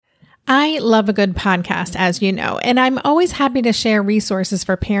I love a good podcast, as you know, and I'm always happy to share resources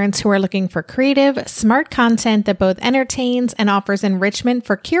for parents who are looking for creative, smart content that both entertains and offers enrichment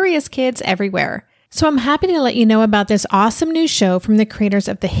for curious kids everywhere. So I'm happy to let you know about this awesome new show from the creators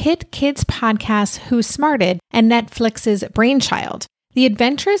of the hit kids podcast Who Smarted and Netflix's Brainchild, the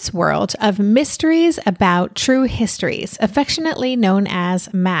adventurous world of mysteries about true histories, affectionately known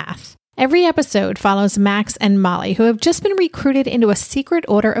as math. Every episode follows Max and Molly, who have just been recruited into a secret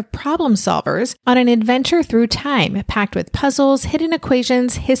order of problem solvers on an adventure through time, packed with puzzles, hidden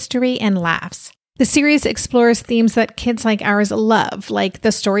equations, history, and laughs. The series explores themes that kids like ours love, like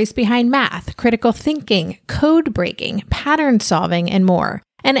the stories behind math, critical thinking, code breaking, pattern solving, and more.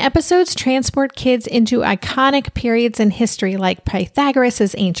 And episodes transport kids into iconic periods in history like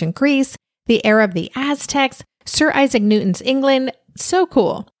Pythagoras' ancient Greece, the era of the Aztecs, Sir Isaac Newton's England. So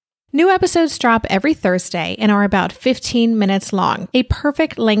cool. New episodes drop every Thursday and are about 15 minutes long, a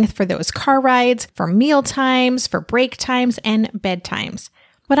perfect length for those car rides, for meal times, for break times, and bedtimes.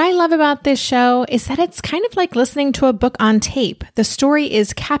 What I love about this show is that it's kind of like listening to a book on tape. The story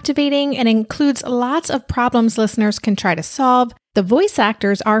is captivating and includes lots of problems listeners can try to solve. The voice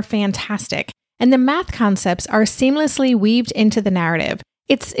actors are fantastic, and the math concepts are seamlessly weaved into the narrative.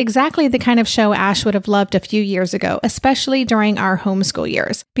 It's exactly the kind of show Ash would have loved a few years ago, especially during our homeschool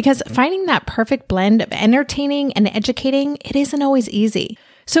years, because finding that perfect blend of entertaining and educating, it isn't always easy.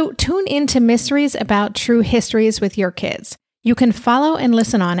 So tune into Mysteries About True Histories with your kids. You can follow and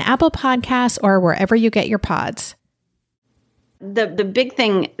listen on Apple Podcasts or wherever you get your pods. The big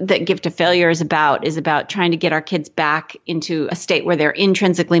thing that Gift of Failure is about trying to get our kids back into a state where they're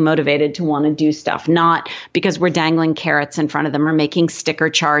intrinsically motivated to want to do stuff, not because we're dangling carrots in front of them or making sticker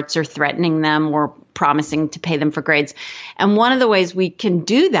charts or threatening them or promising to pay them for grades. And one of the ways we can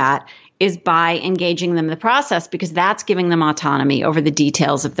do that is by engaging them in the process, because that's giving them autonomy over the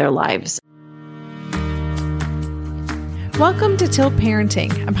details of their lives. Welcome to Tilt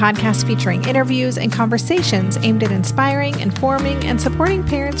Parenting, a podcast featuring interviews and conversations aimed at inspiring, informing, and supporting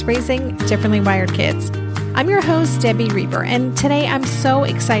parents raising differently wired kids. I'm your host, Debbie Reber, and today I'm so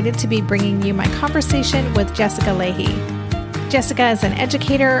excited to be bringing you my conversation with Jessica Lahey. Jessica is an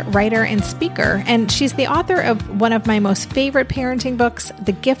educator, writer, and speaker, and she's the author of one of my most favorite parenting books,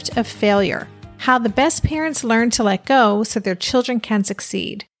 The Gift of Failure: How the Best Parents Learn to Let Go so Their Children Can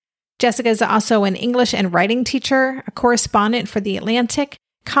Succeed. Jessica is also an English and writing teacher, a correspondent for The Atlantic,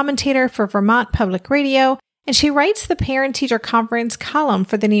 commentator for Vermont Public Radio, and she writes the Parent-Teacher Conference column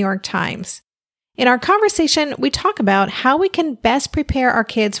for the New York Times. In our conversation, we talk about how we can best prepare our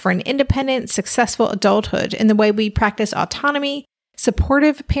kids for an independent, successful adulthood in the way we practice autonomy,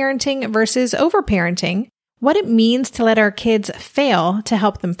 supportive parenting versus overparenting, what it means to let our kids fail to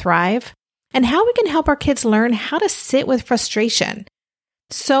help them thrive, and how we can help our kids learn how to sit with frustration.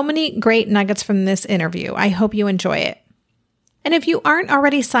 So many great nuggets from this interview. I hope you enjoy it. And if you aren't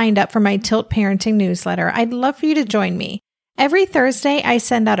already signed up for my Tilt Parenting newsletter, I'd love for you to join me. Every Thursday, I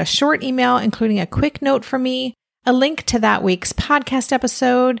send out a short email including a quick note from me, a link to that week's podcast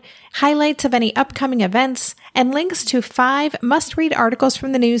episode, highlights of any upcoming events, and links to 5 must-read articles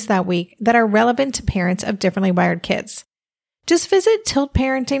from the news that week that are relevant to parents of differently wired kids. Just visit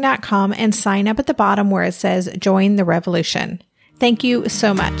tiltparenting.com and sign up at the bottom where it says Join the Revolution. Thank you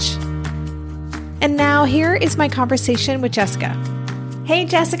so much. And now here is my conversation with Jessica. Hey,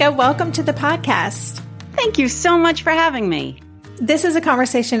 Jessica, welcome to the podcast. Thank you so much for having me. This is a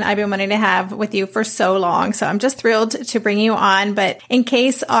conversation I've been wanting to have with you for so long, so I'm just thrilled to bring you on. But in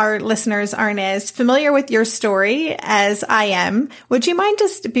case our listeners aren't as familiar with your story as I am, would you mind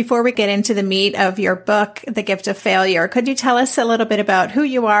just, before we get into the meat of your book, The Gift of Failure, could you tell us a little bit about who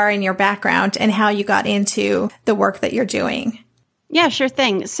you are and your background and how you got into the work that you're doing? Yeah, sure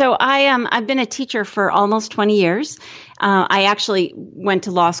thing. So I've been a teacher for almost 20 years. I actually went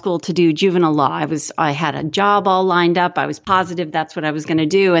to law school to do juvenile law. I had a job all lined up. I was positive that's what I was going to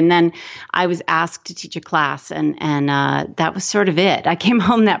do. And then I was asked to teach a class, and that was sort of it. I came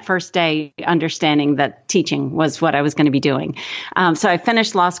home that first day understanding that teaching was what I was going to be doing. So I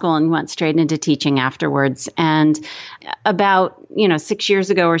finished law school and went straight into teaching afterwards. And about 6 years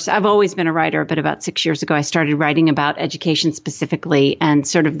ago or so, I've always been a writer, but about 6 years ago, I started writing about education specifically and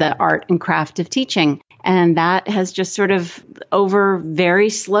sort of the art and craft of teaching. And that has just sort of very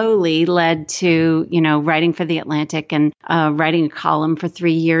slowly led to, writing for The Atlantic and writing a column for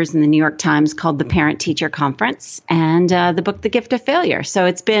 3 years in the New York Times called the Parent-Teacher Conference, and the book, The Gift of Failure. So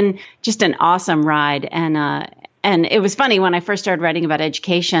it's been just an awesome ride. And it was funny, when I first started writing about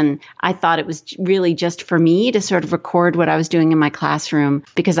education, I thought it was really just for me to sort of record what I was doing in my classroom,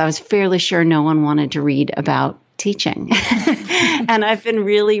 because I was fairly sure no one wanted to read about teaching. And I've been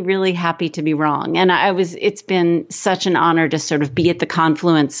really, really happy to be wrong. And it's been such an honor to sort of be at the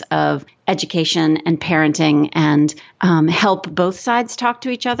confluence of education and parenting and help both sides talk to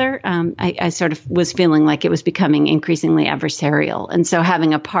each other. I sort of was feeling like it was becoming increasingly adversarial. And so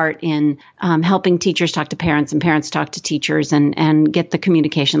having a part in helping teachers talk to parents and parents talk to teachers and get the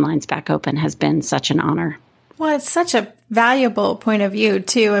communication lines back open has been such an honor. Well, it's such a valuable point of view,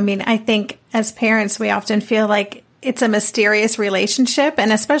 too. I mean, I think as parents, we often feel like it's a mysterious relationship,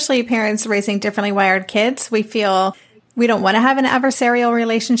 and especially parents raising differently wired kids, we feel we don't want to have an adversarial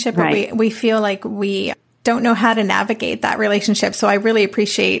relationship, right. Or we feel like we don't know how to navigate that relationship. So I really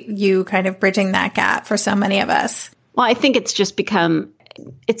appreciate you kind of bridging that gap for so many of us. Well, I think it's become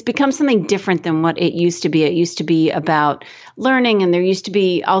something different than what it used to be. It used to be about learning, and there used to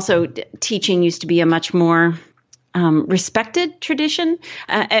be also teaching used to be a much more respected tradition.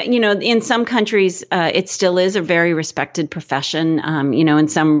 In some countries, it still is a very respected profession. In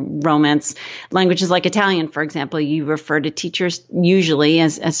some Romance languages like Italian, for example, you refer to teachers usually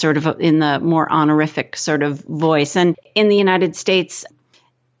as sort of in the more honorific sort of voice. And in the United States,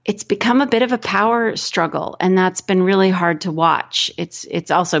 it's become a bit of a power struggle, and that's been really hard to watch.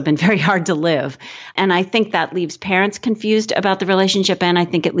 It's also been very hard to live. And I think that leaves parents confused about the relationship, and I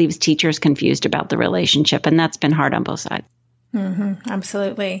think it leaves teachers confused about the relationship, and that's been hard on both sides. Mm-hmm,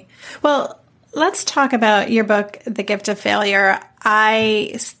 absolutely. Well, let's talk about your book, The Gift of Failure.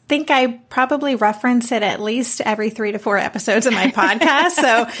 I think I probably reference it at least every 3 to 4 episodes of my podcast.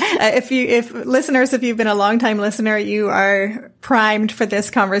 So if you've been a longtime listener, you are primed for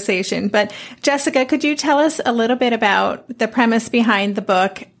this conversation. But Jessica, could you tell us a little bit about the premise behind the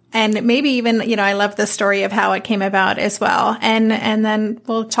book? And maybe even, I love the story of how it came about as well. And then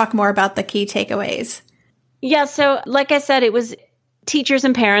we'll talk more about the key takeaways. Yeah. So like I said, it was teachers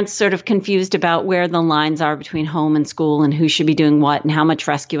and parents sort of confused about where the lines are between home and school and who should be doing what and how much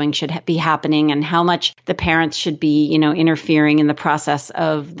rescuing should be happening and how much the parents should be, interfering in the process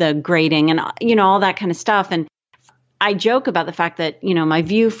of the grading and, all that kind of stuff. And I joke about the fact that, my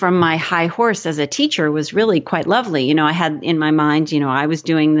view from my high horse as a teacher was really quite lovely. I had in my mind, I was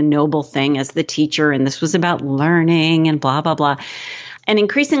doing the noble thing as the teacher, and this was about learning and blah, blah, blah. And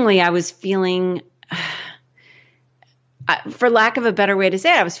increasingly I was feeling, for lack of a better way to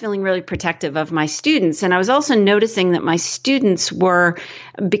say it, I was feeling really protective of my students. And I was also noticing that my students were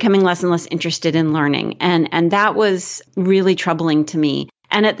becoming less and less interested in learning. And that was really troubling to me.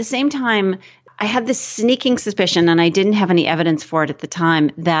 And at the same time, I had this sneaking suspicion, and I didn't have any evidence for it at the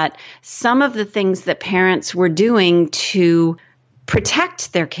time, that some of the things that parents were doing to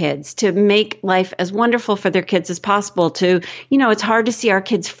protect their kids, to make life as wonderful for their kids as possible, it's hard to see our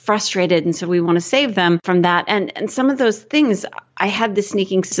kids frustrated. And so we want to save them from that. And some of those things, I had this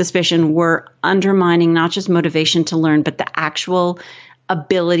sneaking suspicion, were undermining not just motivation to learn, but the actual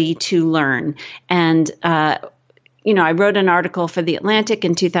ability to learn. And, I wrote an article for The Atlantic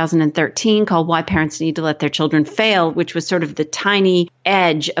in 2013 called Why Parents Need to Let Their Children Fail, which was sort of the tiny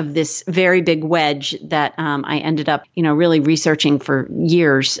edge of this very big wedge that I ended up, really researching for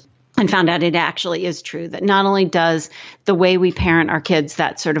years and found out it actually is true, that not only does the way we parent our kids,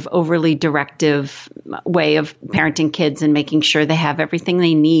 that sort of overly directive way of parenting kids and making sure they have everything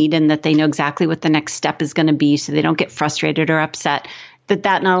they need and that they know exactly what the next step is going to be so they don't get frustrated or upset,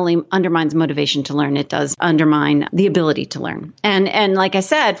 that not only undermines motivation to learn, it does undermine the ability to learn. And like I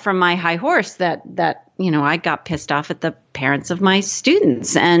said, from my high horse, that I got pissed off at the parents of my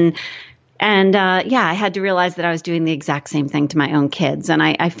students. And I had to realize that I was doing the exact same thing to my own kids. And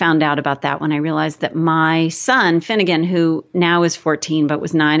I found out about that when I realized that my son, Finnegan, who now is 14 but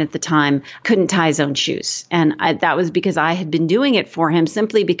was 9 at the time, couldn't tie his own shoes. And that was because I had been doing it for him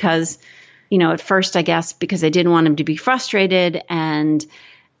simply because, at first, I guess, because I didn't want him to be frustrated, and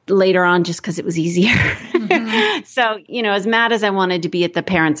later on, just because it was easier. Mm-hmm. So, as mad as I wanted to be at the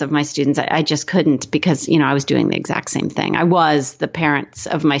parents of my students, I just couldn't because, I was doing the exact same thing. I was the parents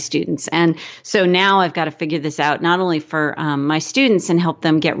of my students. And so now I've got to figure this out, not only for my students and help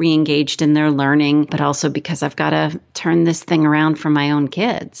them get re-engaged in their learning, but also because I've got to turn this thing around for my own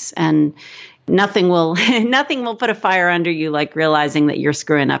kids. And nothing will put a fire under you like realizing that you're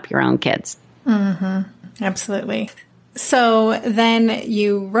screwing up your own kids. Mm-hmm. Absolutely. So then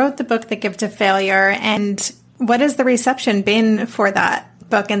you wrote the book, The Gift of Failure, and what has the reception been for that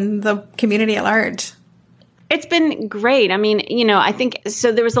book and the community at large? It's been great. I mean, I think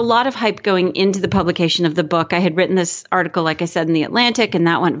so. There was a lot of hype going into the publication of the book. I had written this article, like I said, in The Atlantic, and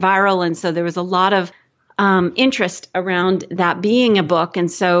that went viral. And so there was a lot of interest around that being a book.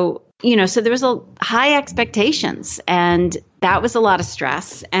 And so, so there was high expectations, and that was a lot of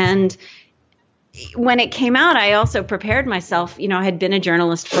stress. And when it came out, I also prepared myself. I had been a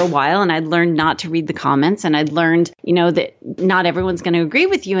journalist for a while, and I'd learned not to read the comments, and I'd learned, that not everyone's going to agree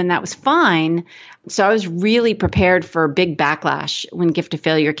with you, and that was fine. So I was really prepared for a big backlash when Gift of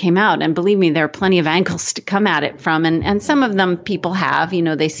Failure came out. And believe me, there are plenty of angles to come at it from. And some of them people have,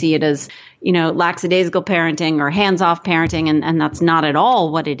 they see it as, lackadaisical parenting or hands-off parenting. And that's not at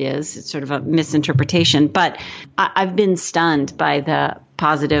all what it is. It's sort of a misinterpretation. But I've been stunned by the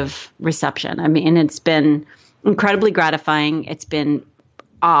positive reception. I mean, it's been incredibly gratifying. It's been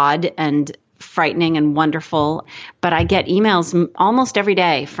odd and frightening and wonderful. But I get emails almost every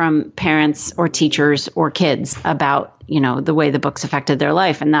day from parents or teachers or kids about, the way the books affected their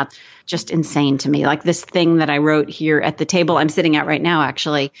life. And that's just insane to me. Like this thing that I wrote here at the table I'm sitting at right now,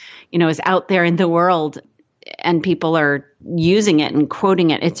 actually, is out there in the world and people are using it and quoting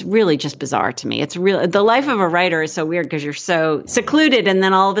it. It's really just bizarre to me. It's real. The life of a writer is so weird because you're so secluded and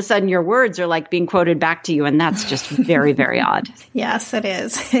then all of a sudden your words are like being quoted back to you. And that's just very, very odd. Yes, it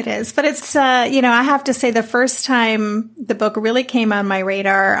is. It is. But it's, I have to say the first time the book really came on my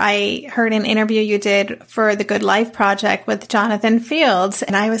radar, I heard an interview you did for the Good Life Project with Jonathan Fields.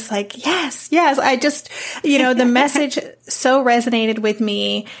 And I was like, yes. I just, the message so resonated with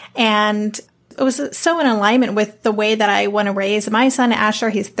me. And it was so in alignment with the way that I want to raise my son, Asher.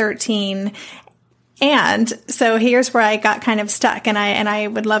 He's 13. And so here's where I got kind of stuck. And I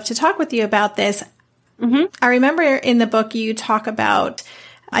would love to talk with you about this. Mm-hmm. I remember in the book you talk about,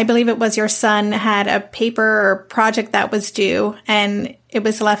 I believe it was your son had a paper or project that was due and it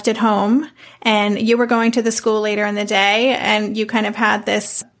was left at home and you were going to the school later in the day and you kind of had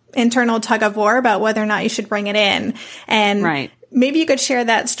this internal tug of war about whether or not you should bring it in. And right. Maybe you could share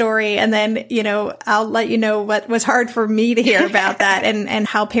that story and then, I'll let you know what was hard for me to hear about that and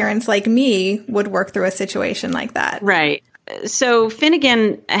how parents like me would work through a situation like that. Right. So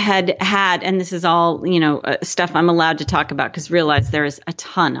Finnegan had, and this is all, stuff I'm allowed to talk about because realize there is a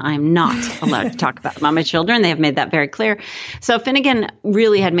ton I'm not allowed to talk about about my children. They have made that very clear. So Finnegan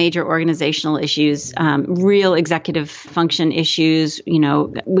really had major organizational issues, real executive function issues.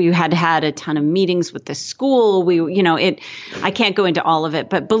 We had a ton of meetings with the school. I can't go into all of it,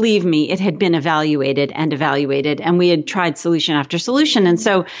 but believe me, it had been evaluated and we had tried solution after solution. And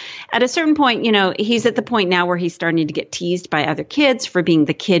so at a certain point, he's at the point now where he's starting to get teased by other kids for being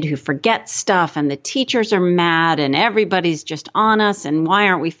the kid who forgets stuff and the teachers are mad and everybody's just on us and why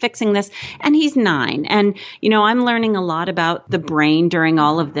aren't we fixing this? And he's 9. And, I'm learning a lot about the brain during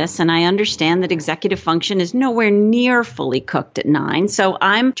all of this. And I understand that executive function is nowhere near fully cooked at 9. So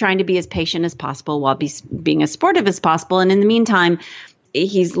I'm trying to be as patient as possible while being as supportive as possible. And in the meantime,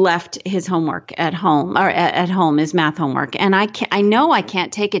 he's left his homework at home his math homework. And I know I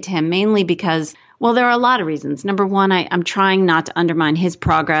can't take it to him mainly because, well, there are a lot of reasons. Number one, I'm trying not to undermine his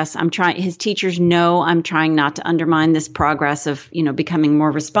progress. His teachers know I'm trying not to undermine this progress of, becoming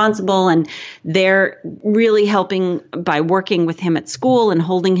more responsible. And they're really helping by working with him at school and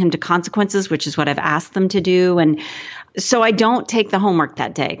holding him to consequences, which is what I've asked them to do. And so I don't take the homework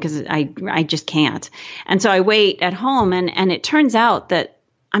that day because I just can't. And so I wait at home and it turns out that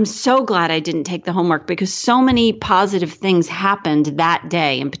I'm so glad I didn't take the homework because so many positive things happened that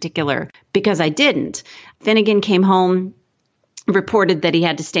day in particular because I didn't. Finnegan came home, reported that he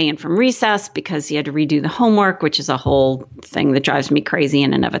had to stay in from recess because he had to redo the homework, which is a whole thing that drives me crazy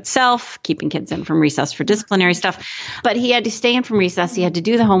in and of itself, keeping kids in from recess for disciplinary stuff. But he had to stay in from recess. He had to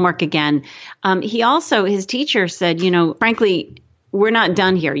do the homework again. His teacher said, frankly, we're not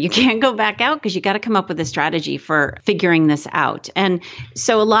done here. You can't go back out because you got to come up with a strategy for figuring this out. And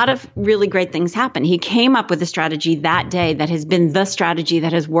so a lot of really great things happen. He came up with a strategy that day that has been the strategy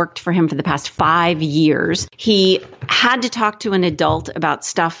that has worked for him for the past 5 years. He had to talk to an adult about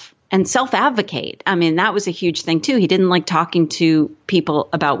stuff and self-advocate. I mean, that was a huge thing too. He didn't like talking to people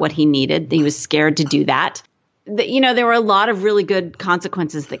about what he needed. He was scared to do that. There were a lot of really good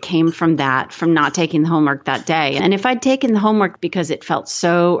consequences that came from not taking the homework that day. And if I'd taken the homework because it felt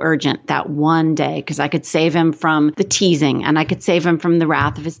so urgent that one day, because I could save him from the teasing and I could save him from the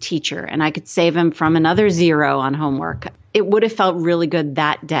wrath of his teacher and I could save him from another 0 on homework, it would have felt really good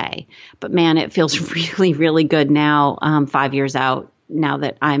that day. But man, it feels really, really good now, 5 years out, now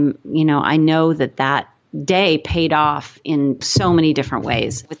that I know that day paid off in so many different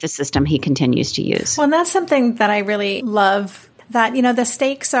ways with the system he continues to use. Well, and that's something that I really love that, the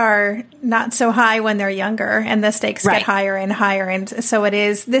stakes are not so high when they're younger, and the stakes get higher and higher. And so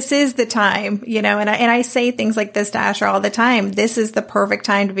this is the time, and I say things like this to Asher all the time. This is the perfect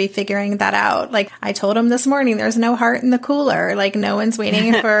time to be figuring that out. Like I told him this morning, there's no heart in the cooler. Like no one's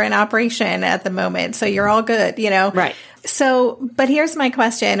waiting for an operation at the moment. So you're all good, Right. So, but here's my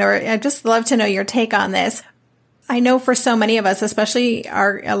question, or I'd just love to know your take on this. I know for so many of us, especially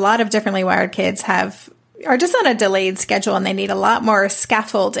a lot of differently wired kids are just on a delayed schedule and they need a lot more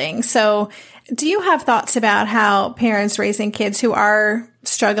scaffolding. So do you have thoughts about how parents raising kids who are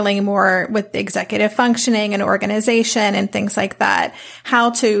struggling more with executive functioning and organization and things like that,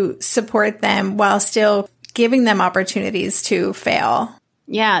 how to support them while still giving them opportunities to fail?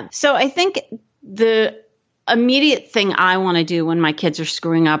 Yeah. So I think the immediate thing I want to do when my kids are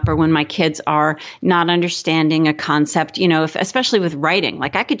screwing up or when my kids are not understanding a concept, especially with writing,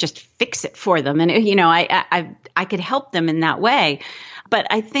 like I could just fix it for them. And, I could help them in that way. But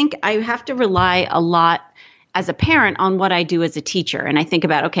I think I have to rely a lot as a parent on what I do as a teacher. And I think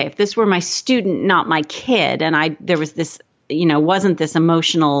about, okay, if this were my student, not my kid, and there was this, wasn't this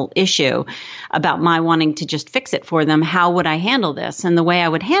emotional issue about my wanting to just fix it for them, how would I handle this? And the way I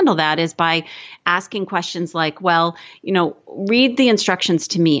would handle that is by asking questions like, well, read the instructions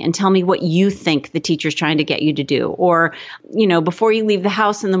to me and tell me what you think the teacher's trying to get you to do. Or, before you leave the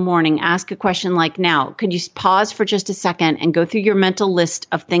house in the morning, ask a question like, now, could you pause for just a second and go through your mental list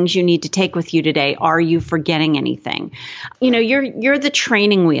of things you need to take with you today? Are you forgetting anything? You're the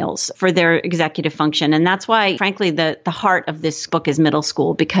training wheels for their executive function. And that's why, frankly, the heart of this book is middle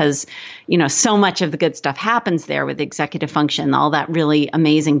school, because, so much of the good stuff happens there with executive function, all that really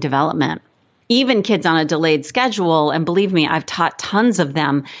amazing development. Even kids on a delayed schedule, and believe me, I've taught tons of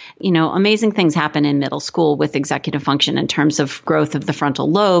them, amazing things happen in middle school with executive function in terms of growth of the frontal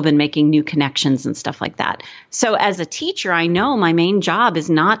lobe and making new connections and stuff like that. So as a teacher, I know my main job is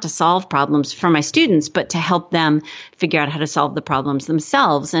not to solve problems for my students, but to help them figure out how to solve the problems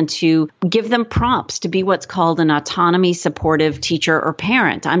themselves and to give them prompts to be what's called an autonomy supportive teacher or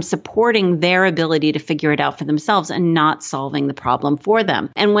parent. I'm supporting their ability to figure it out for themselves and not solving the problem for them.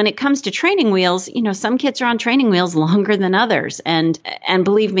 And when it comes to training wheels, some kids are on training wheels longer than others. And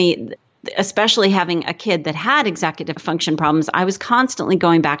believe me, especially having a kid that had executive function problems, I was constantly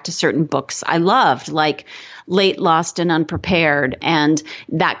going back to certain books I loved, like Late, Lost, and Unprepared, and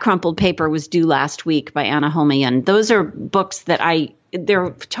That Crumpled Paper Was Due Last Week by Anna Homian. Those are books that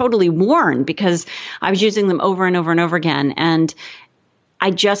they're totally worn because I was using them over and over and over again. And I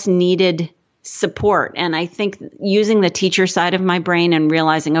just needed support. And I think using the teacher side of my brain and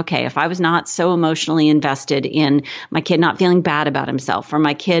realizing, okay, if I was not so emotionally invested in my kid not feeling bad about himself, or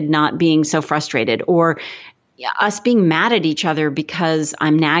my kid not being so frustrated, or us being mad at each other because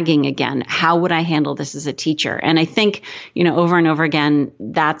I'm nagging again, how would I handle this as a teacher? And I think, over and over again,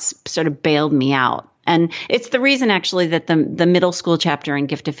 that's sort of bailed me out. And it's the reason actually that the middle school chapter in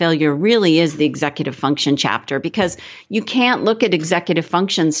Gift of Failure really is the executive function chapter, because you can't look at executive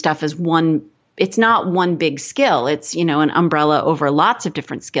function stuff as it's not one big skill. It's, an umbrella over lots of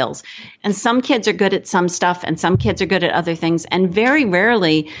different skills. And some kids are good at some stuff and some kids are good at other things. And very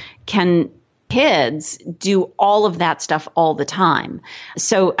rarely can kids do all of that stuff all the time.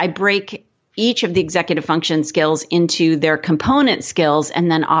 So I break each of the executive function skills into their component skills and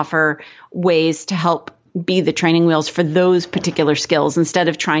then offer ways to help be the training wheels for those particular skills instead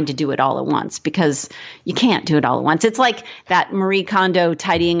of trying to do it all at once, because you can't do it all at once. It's like that Marie Kondo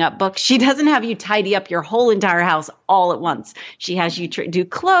tidying up book. She doesn't have you tidy up your whole entire house all at once. She has you do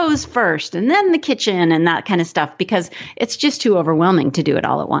clothes first and then the kitchen and that kind of stuff, because it's just too overwhelming to do it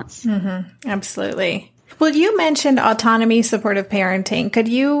all at once. Mm-hmm. Absolutely. Well, you mentioned autonomy supportive parenting. Could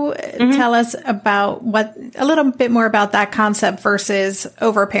you tell us about a little bit more about that concept versus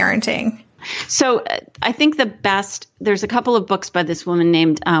overparenting? So I think there's a couple of books by this woman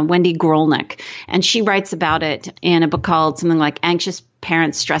named Wendy Grolnick, and she writes about it in a book called something like Anxious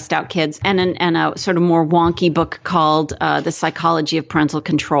Parents, Stressed Out Kids, and a sort of more wonky book called The Psychology of Parental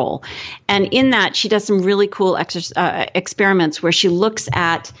Control. And in that, she does some really cool experiments where she looks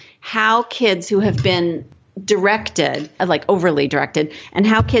at how kids who have been directed, like overly directed, and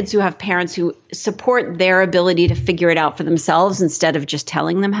how kids who have parents who support their ability to figure it out for themselves instead of just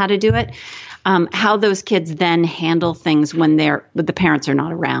telling them how to do it, how those kids then handle things when the parents are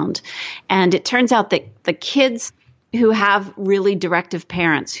not around. And it turns out that the kids who have really directive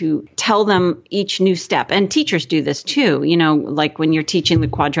parents who tell them each new step, and teachers do this too, like when you're teaching the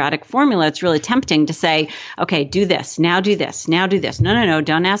quadratic formula, it's really tempting to say, okay, do this, now do this, now do this. No,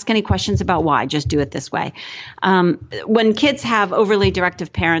 don't ask any questions about why, just do it this way. When kids have overly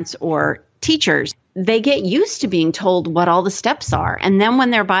directive parents or teachers, they get used to being told what all the steps are. And then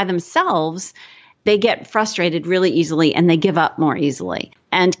when they're by themselves, they get frustrated really easily and they give up more easily.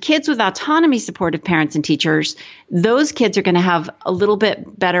 And kids with autonomy supportive parents and teachers, those kids are going to have a little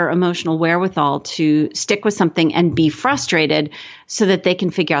bit better emotional wherewithal to stick with something and be frustrated so that they can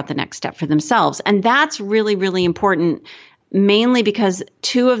figure out the next step for themselves. And that's really, really important, mainly because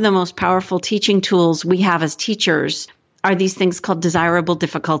two of the most powerful teaching tools we have as teachers are these things called desirable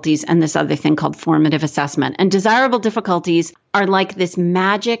difficulties and this other thing called formative assessment. And desirable difficulties are like this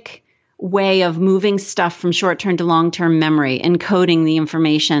magic way of moving stuff from short-term to long-term memory, encoding the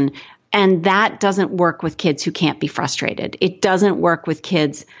information. And that doesn't work with kids who can't be frustrated. It doesn't work with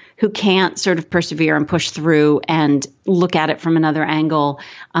kids who can't sort of persevere and push through and look at it from another angle.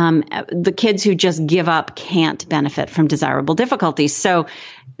 The kids who just give up can't benefit from desirable difficulties. So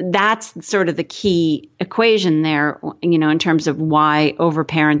that's sort of the key equation there, in terms of why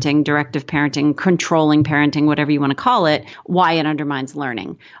overparenting, directive parenting, controlling parenting, whatever you want to call it, why it undermines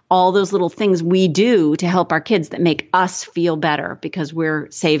learning. All those little things we do to help our kids that make us feel better because we're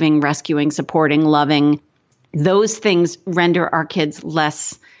saving, rescuing, supporting, loving, those things render our kids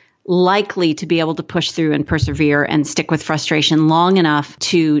less likely to be able to push through and persevere and stick with frustration long enough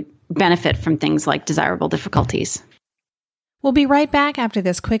to benefit from things like desirable difficulties. We'll be right back after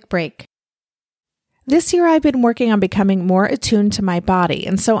this quick break. This year, I've been working on becoming more attuned to my body,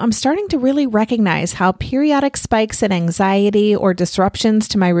 and so I'm starting to really recognize how periodic spikes in anxiety or disruptions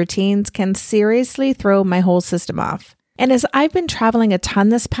to my routines can seriously throw my whole system off. And as I've been traveling a ton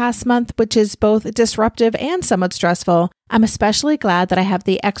this past month, which is both disruptive and somewhat stressful, I'm especially glad that I have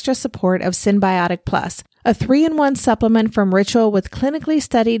the extra support of Synbiotic Plus, a 3-in-1 supplement from Ritual with clinically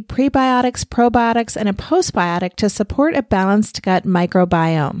studied prebiotics, probiotics, and a postbiotic to support a balanced gut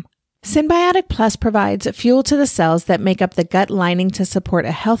microbiome. Synbiotic Plus provides fuel to the cells that make up the gut lining to support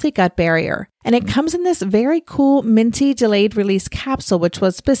a healthy gut barrier. And it comes in this very cool minty delayed release capsule, which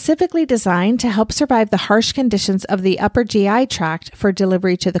was specifically designed to help survive the harsh conditions of the upper GI tract for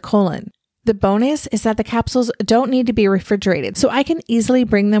delivery to the colon. The bonus is that the capsules don't need to be refrigerated, so I can easily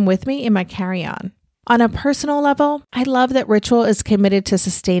bring them with me in my carry-on. On a personal level, I love that Ritual is committed to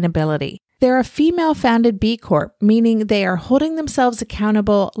sustainability. They're a female-founded B Corp, meaning they are holding themselves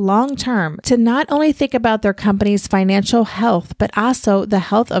accountable long-term to not only think about their company's financial health, but also the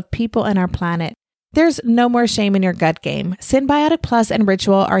health of people and our planet. There's no more shame in your gut game. Synbiotic Plus and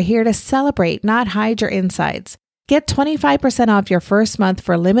Ritual are here to celebrate, not hide your insides. Get 25% off your first month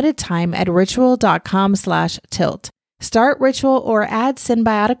for a limited time at ritual.com/tilt. Start Ritual or add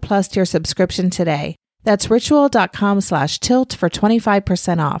Synbiotic Plus to your subscription today. That's ritual.com/tilt for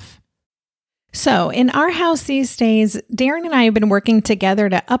 25% off. So in our house these days, Darren and I have been working together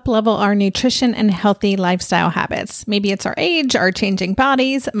to up-level our nutrition and healthy lifestyle habits. Maybe it's our age, our changing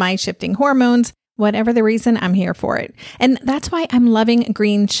bodies, my shifting hormones. Whatever the reason, I'm here for it. And that's why I'm loving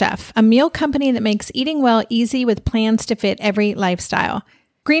Green Chef, a meal company that makes eating well easy with plans to fit every lifestyle.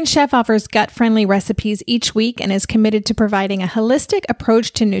 Green Chef offers gut-friendly recipes each week and is committed to providing a holistic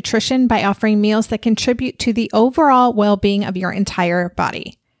approach to nutrition by offering meals that contribute to the overall well-being of your entire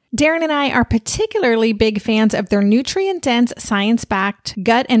body. Darren and I are particularly big fans of their nutrient-dense, science-backed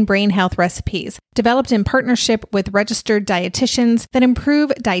gut and brain health recipes, developed in partnership with registered dietitians that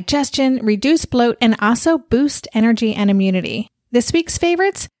improve digestion, reduce bloat, and also boost energy and immunity. This week's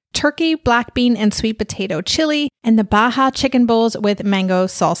favorites? Turkey, black bean, and sweet potato chili, and the Baja chicken bowls with mango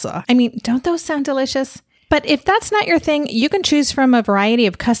salsa. I mean, don't those sound delicious? But if that's not your thing, you can choose from a variety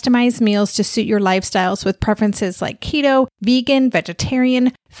of customized meals to suit your lifestyles with preferences like keto, vegan,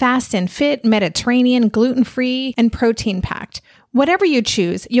 vegetarian, fast and fit, Mediterranean, gluten-free, and protein-packed. Whatever you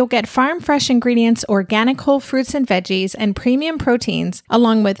choose, you'll get farm-fresh ingredients, organic whole fruits and veggies, and premium proteins,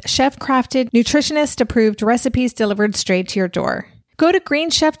 along with chef-crafted, nutritionist-approved recipes delivered straight to your door. Go to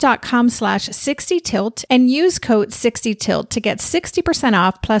greenchef.com/60tilt and use code 60tilt to get 60%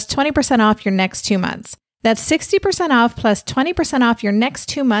 off plus 20% off your next 2 months. That's 60% off plus 20% off your next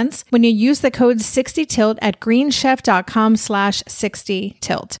 2 months when you use the code 60tilt at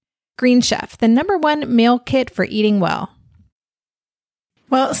greenchef.com/60tilt. Green Chef, the #1 meal kit for eating well.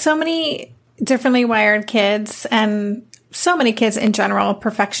 Well, so many differently wired kids and so many kids in general,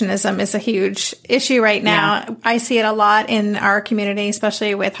 perfectionism is a huge issue right now. Yeah. I see it a lot in our community,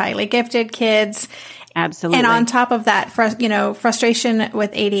 especially with highly gifted kids. Absolutely. And on top of that, frustration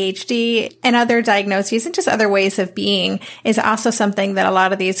with ADHD and other diagnoses and just other ways of being is also something that a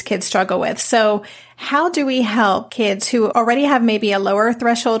lot of these kids struggle with. So how do we help kids who already have maybe a lower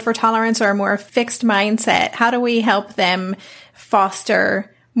threshold for tolerance or a more fixed mindset? How do we help them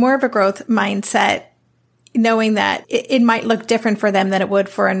foster more of a growth mindset knowing that it might look different for them than it would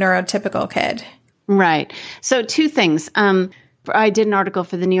for a neurotypical kid. Right. So two things. I did an article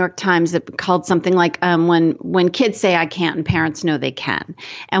for the New York Times that called something like when kids say I can't and parents know they can.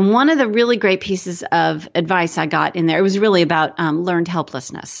 And one of the really great pieces of advice I got in there, it was really about learned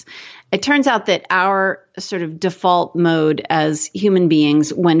helplessness. It turns out that our sort of default mode as human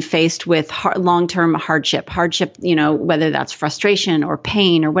beings when faced with long-term hardship, whether that's frustration or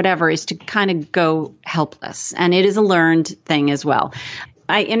pain or whatever, is to kind of go helpless. And it is a learned thing as well.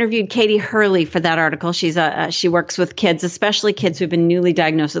 I interviewed Katie Hurley for that article. She works with kids, especially kids who've been newly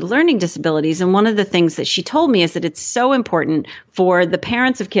diagnosed with learning disabilities. And one of the things that she told me is that it's so important for the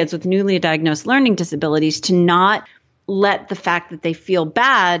parents of kids with newly diagnosed learning disabilities to not let the fact that they feel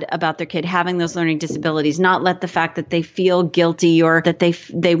bad about their kid having those learning disabilities, not let the fact that they feel guilty or that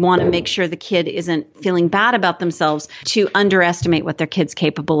they want to make sure the kid isn't feeling bad about themselves, to underestimate what their kid's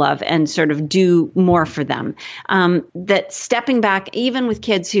capable of and sort of do more for them. That stepping back, even with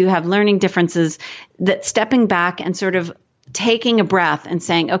kids who have learning differences, that stepping back and sort of taking a breath and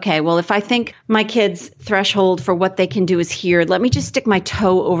saying, okay, well, if I think my kid's threshold for what they can do is here, let me just stick my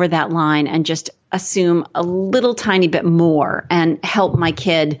toe over that line and just assume a little tiny bit more and help my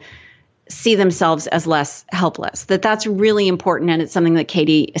kid see themselves as less helpless. That's really important. And it's something that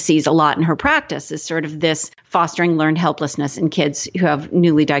Katie sees a lot in her practice, is sort of this fostering learned helplessness in kids who have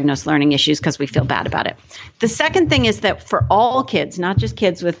newly diagnosed learning issues because we feel bad about it. The second thing is that for all kids, not just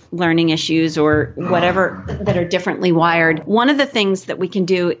kids with learning issues or whatever that are differently wired, one of the things that we can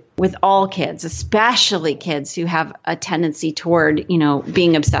do with all kids, especially kids who have a tendency toward,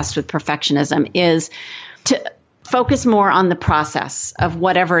 being obsessed with perfectionism, is to focus more on the process of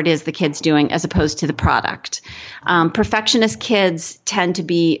whatever it is the kid's doing as opposed to the product. Perfectionist kids tend to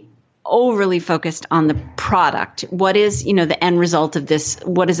be overly focused on the product. What is, the end result of this?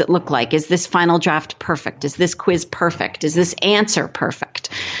 What does it look like? Is this final draft perfect? Is this quiz perfect? Is this answer perfect?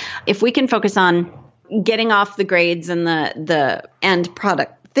 If we can focus on getting off the grades and the end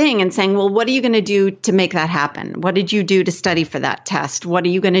product thing and saying, well, what are you going to do to make that happen? What did you do to study for that test? What are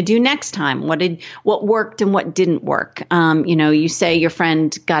you going to do next time? What worked and what didn't work? You say your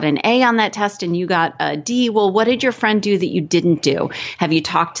friend got an A on that test and you got a D. Well, what did your friend do that you didn't do? Have you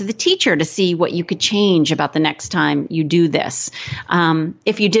talked to the teacher to see what you could change about the next time you do this?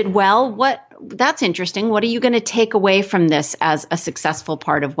 If you did well, that's interesting. What are you going to take away from this as a successful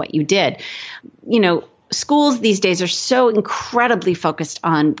part of what you did? Schools these days are so incredibly focused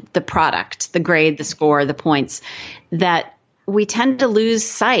on the product, the grade, the score, the points, that we tend to lose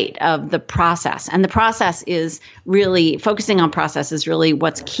sight of the process. And the process is really, focusing on process is really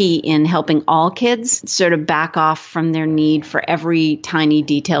what's key in helping all kids sort of back off from their need for every tiny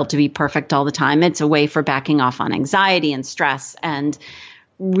detail to be perfect all the time. It's a way for backing off on anxiety and stress and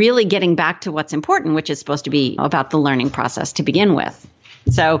really getting back to what's important, which is supposed to be about the learning process to begin with.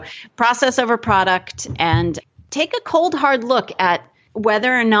 So process over product, and take a cold, hard look at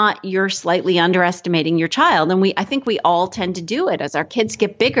whether or not you're slightly underestimating your child. And I think we all tend to do it. As our kids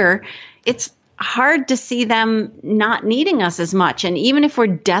get bigger, it's hard to see them not needing us as much. And even if we're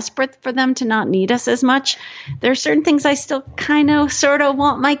desperate for them to not need us as much, there are certain things I still kind of sort of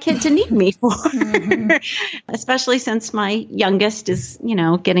want my kid to need me for, especially since my youngest is,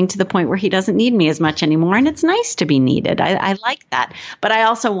 getting to the point where he doesn't need me as much anymore. And it's nice to be needed. I like that. But I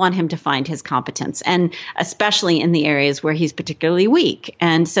also want him to find his competence, and especially in the areas where he's particularly weak.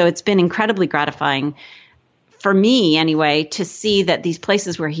 And so it's been incredibly gratifying for me anyway, to see that these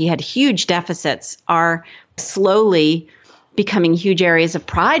places where he had huge deficits are slowly becoming huge areas of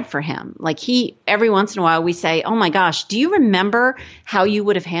pride for him. Like every once in a while we say, oh my gosh, do you remember how you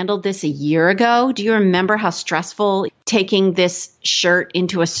would have handled this a year ago? Do you remember how stressful taking this shirt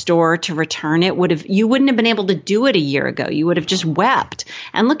into a store to return it you wouldn't have been able to do it a year ago. You would have just wept.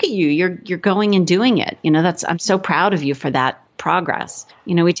 And look at you, you're going and doing it. I'm so proud of you for that progress.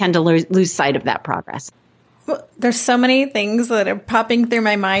 We tend to lose sight of that progress. Well, there's so many things that are popping through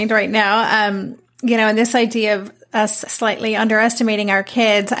my mind right now. And this idea of us slightly underestimating our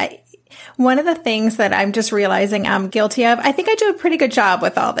kids. One of the things that I'm just realizing I'm guilty of, I think I do a pretty good job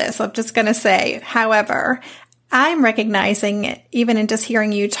with all this. I'm just going to say, however, I'm recognizing, even in just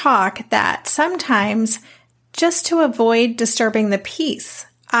hearing you talk, that sometimes just to avoid disturbing the peace,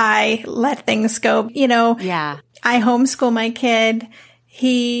 I let things go. Yeah. I homeschool my kid.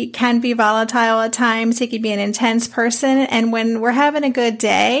 He can be volatile at times. He can be an intense person. And when we're having a good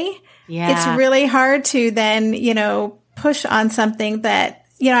day, it's really hard to then, push on something that,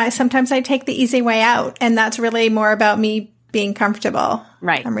 sometimes I take the easy way out. And that's really more about me being comfortable.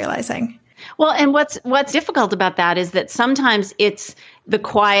 Right. I'm realizing. Well, and what's difficult about that is that sometimes it's the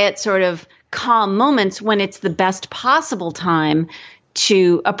quiet sort of calm moments when it's the best possible time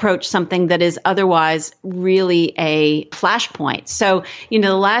to approach something that is otherwise really a flashpoint. So,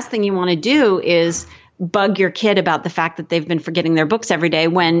 the last thing you want to do is bug your kid about the fact that they've been forgetting their books every day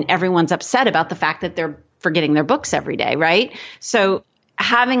when everyone's upset about the fact that they're forgetting their books every day, right? So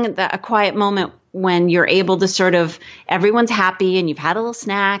having a quiet moment when you're able to sort of, everyone's happy and you've had a little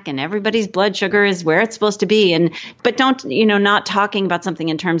snack and everybody's blood sugar is where it's supposed to be. But don't, not talking about something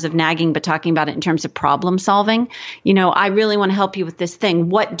in terms of nagging, but talking about it in terms of problem solving. I really want to help you with this thing.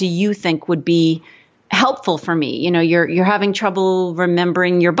 What do you think would be helpful for me? You're having trouble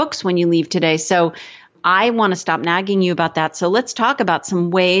remembering your books when you leave today. So I want to stop nagging you about that. So let's talk about some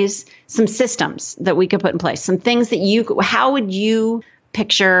ways, some systems that we could put in place, some things that how would you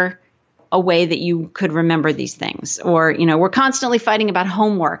picture a way that you could remember these things? Or, we're constantly fighting about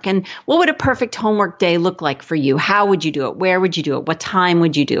homework. And what would a perfect homework day look like for you? How would you do it? Where would you do it? What time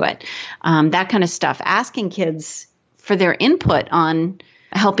would you do it? That kind of stuff. Asking kids for their input on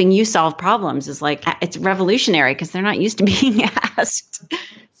helping you solve problems is it's revolutionary because they're not used to being asked.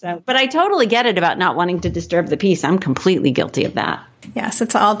 But I totally get it about not wanting to disturb the peace. I'm completely guilty of that. Yes,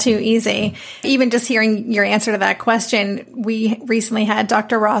 it's all too easy. Even just hearing your answer to that question, we recently had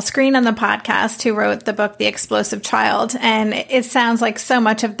Dr. Ross Green on the podcast who wrote the book, The Explosive Child. And it sounds like so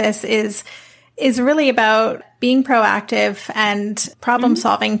much of this is really about being proactive and problem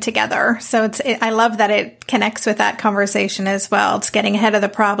solving together. So I love that it connects with that conversation as well. It's getting ahead of the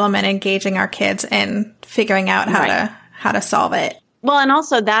problem and engaging our kids in figuring out how to solve it. Well, and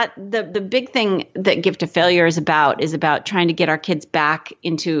also that the big thing that Gift of Failure is about trying to get our kids back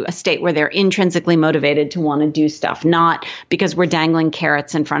into a state where they're intrinsically motivated to want to do stuff, not because we're dangling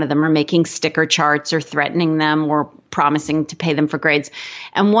carrots in front of them or making sticker charts or threatening them or promising to pay them for grades.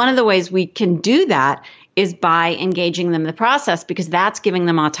 And one of the ways we can do that is by engaging them in the process, because that's giving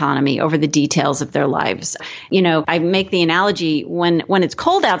them autonomy over the details of their lives. I make the analogy when it's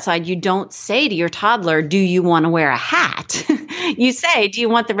cold outside, you don't say to your toddler, do you want to wear a hat? You say, do you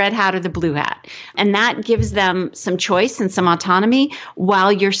want the red hat or the blue hat? And that gives them some choice and some autonomy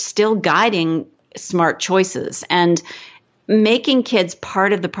while you're still guiding smart choices and making kids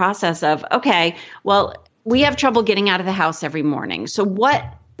part of the process of, okay, well, we have trouble getting out of the house every morning. So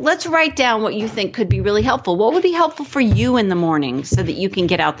let's write down what you think could be really helpful. What would be helpful for you in the morning so that you can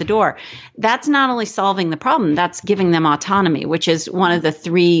get out the door? That's not only solving the problem, that's giving them autonomy, which is one of the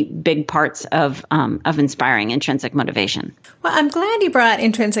three big parts of inspiring intrinsic motivation. Well, I'm glad you brought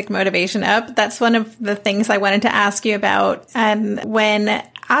intrinsic motivation up. That's one of the things I wanted to ask you about. When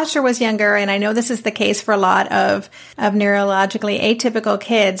Asher was younger, and I know this is the case for a lot of neurologically atypical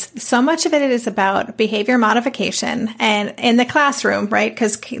kids, so much of it is about behavior modification and in the classroom, right?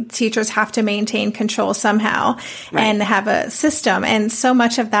 Because teachers have to maintain control somehow and have a system. And so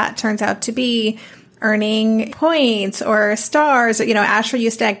much of that turns out to be earning points or stars. Asher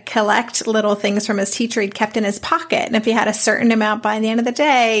used to collect little things from his teacher he'd kept in his pocket. And if he had a certain amount by the end of the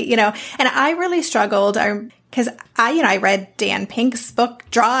day, and I really struggled. Because I read Dan Pink's book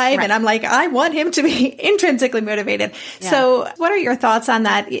Drive, and I'm like, I want him to be intrinsically motivated. Yeah. So what are your thoughts on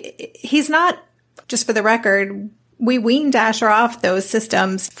that? He's not, just for the record, we weaned Asher off those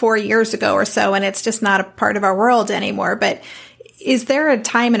systems 4 years ago or so, and it's just not a part of our world anymore. But is there a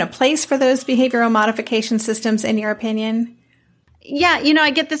time and a place for those behavioral modification systems, in your opinion? Yeah,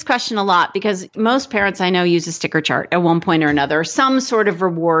 I get this question a lot because most parents I know use a sticker chart at one point or another, some sort of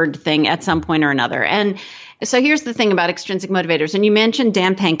reward thing at some point or another. And so here's the thing about extrinsic motivators. And you mentioned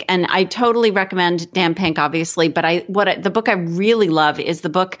Dan Pink, and I totally recommend Dan Pink, obviously. But the book I really love is the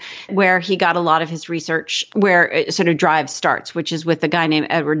book where he got a lot of his research, where it sort of Drive starts, which is with a guy named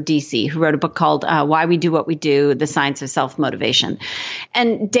Edward Deci, who wrote a book called Why We Do What We Do, The Science of Self-Motivation.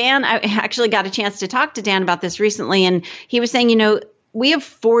 And Dan, I actually got a chance to talk to Dan about this recently, and he was saying, we have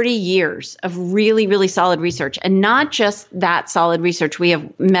 40 years of really, really solid research, and not just that solid research. We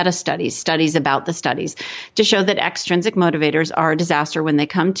have meta studies about the studies to show that extrinsic motivators are a disaster when they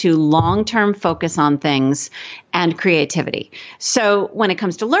come to long-term focus on things and creativity. So when it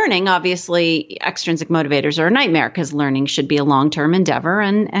comes to learning, obviously extrinsic motivators are a nightmare because learning should be a long-term endeavor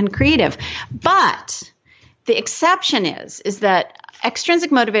and creative. But the exception is that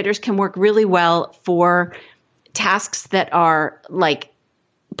extrinsic motivators can work really well for tasks that are like,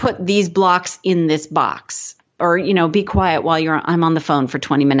 put these blocks in this box, or, be quiet while I'm on the phone for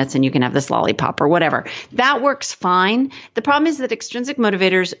 20 minutes and you can have this lollipop or whatever. That works fine. The problem is that extrinsic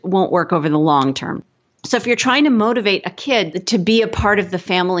motivators won't work over the long term. So if you're trying to motivate a kid to be a part of the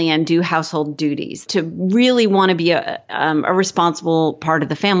family and do household duties, to really want to be a responsible part of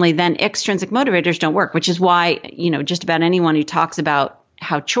the family, then extrinsic motivators don't work, which is why, just about anyone who talks about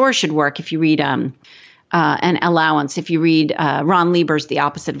how chores should work, if you read an allowance, if you read Ron Lieber's The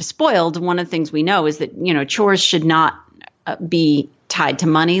Opposite of Spoiled, one of the things we know is that, chores should not be tied to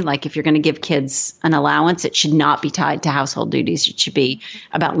money. Like if you're going to give kids an allowance, it should not be tied to household duties. It should be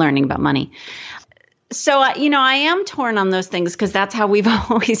about learning about money. So, I am torn on those things because that's how we've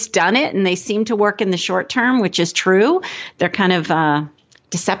always done it. And they seem to work in the short term, which is true. They're kind of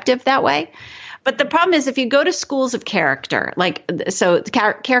deceptive that way. But the problem is if you go to schools of character,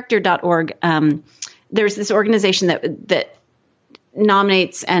 character.org, there's this organization that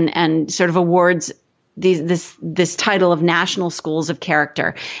nominates and sort of awards this title of National Schools of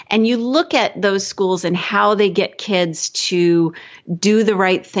Character. And you look at those schools and how they get kids to do the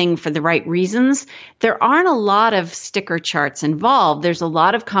right thing for the right reasons. There aren't a lot of sticker charts involved. There's a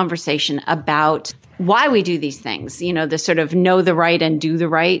lot of conversation about why we do these things, the sort of know the right and do the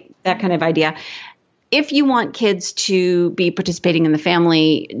right, that kind of idea. If you want kids to be participating in the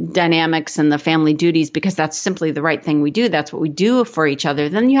family dynamics and the family duties, because that's simply the right thing we do, that's what we do for each other,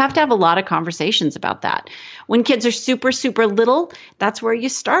 then you have to have a lot of conversations about that. When kids are super, super little, that's where you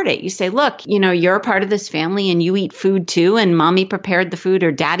start it. You say, look, you're a part of this family and you eat food too, and mommy prepared the food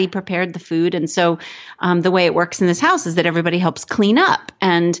or daddy prepared the food. And so the way it works in this house is that everybody helps clean up.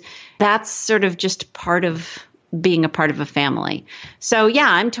 And that's sort of just part of being a part of a family. So yeah,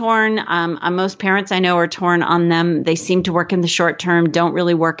 I'm torn. Most parents I know are torn on them. They seem to work in the short term, don't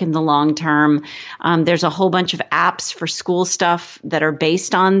really work in the long term. There's a whole bunch of apps for school stuff that are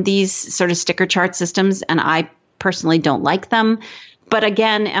based on these sort of sticker chart systems, and I personally don't like them. But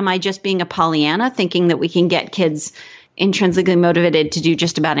again, am I just being a Pollyanna, thinking that we can get kids intrinsically motivated to do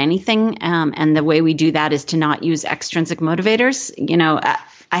just about anything? And the way we do that is to not use extrinsic motivators.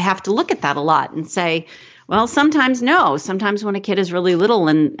 I have to look at that a lot and say, well, sometimes no. Sometimes when a kid is really little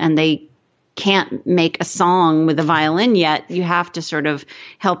and they can't make a song with a violin yet, you have to sort of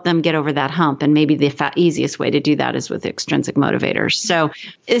help them get over that hump. And maybe the easiest way to do that is with extrinsic motivators. So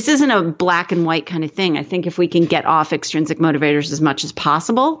this isn't a black and white kind of thing. I think if we can get off extrinsic motivators as much as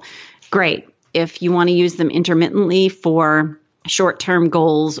possible, great. If you want to use them intermittently for short-term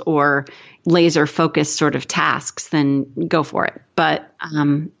goals or laser-focused sort of tasks, then go for it. But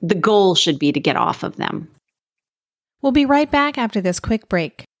the goal should be to get off of them. We'll be right back after this quick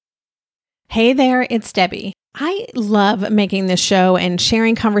break. Hey there, it's Debbie. I love making this show and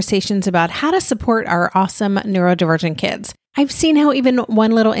sharing conversations about how to support our awesome neurodivergent kids. I've seen how even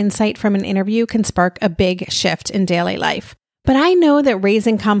one little insight from an interview can spark a big shift in daily life. But I know that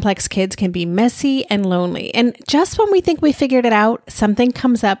raising complex kids can be messy and lonely. And just when we think we figured it out, something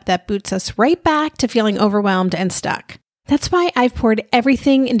comes up that boots us right back to feeling overwhelmed and stuck. That's why I've poured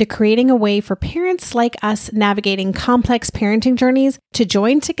everything into creating a way for parents like us navigating complex parenting journeys to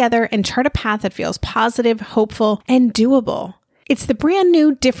join together and chart a path that feels positive, hopeful, and doable. It's the brand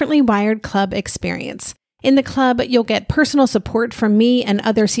new Differently Wired Club experience. In the club, you'll get personal support from me and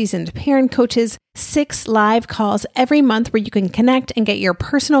other seasoned parent coaches, 6 live calls every month where you can connect and get your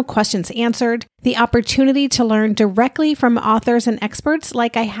personal questions answered, the opportunity to learn directly from authors and experts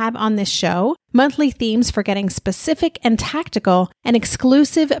like I have on this show, monthly themes for getting specific and tactical, an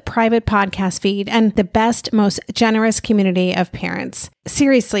exclusive private podcast feed, and the best, most generous community of parents.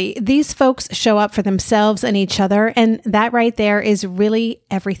 Seriously, these folks show up for themselves and each other, and that right there is really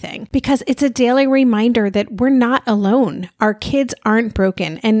everything, because it's a daily reminder that we're not alone. Our kids aren't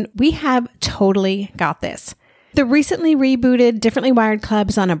broken, and we have totally got this. The recently rebooted Differently Wired Club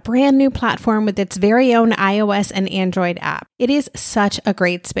is on a brand new platform with its very own iOS and Android app. It is such a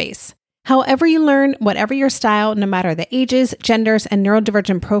great space. However you learn, whatever your style, no matter the ages, genders, and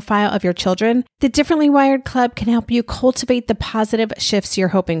neurodivergent profile of your children, the Differently Wired Club can help you cultivate the positive shifts you're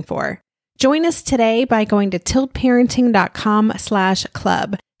hoping for. Join us today by going to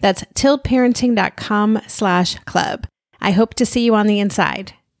tiltparenting.com/club. That's tiltparenting.com/club. I hope to see you on the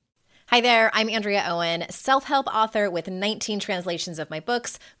inside. Hi there, I'm Andrea Owen, self-help author with 19 translations of my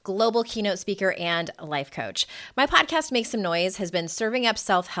books, global keynote speaker, and life coach. My podcast, Make Some Noise, has been serving up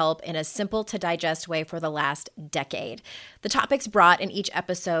self-help in a simple-to-digest way for the last decade. The topics brought in each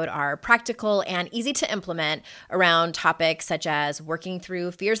episode are practical and easy to implement around topics such as working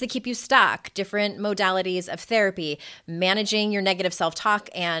through fears that keep you stuck, different modalities of therapy, managing your negative self-talk,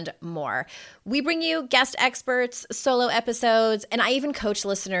 and more. We bring you guest experts, solo episodes, and I even coach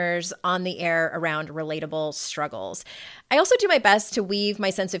listeners on the air around relatable struggles. I also do my best to weave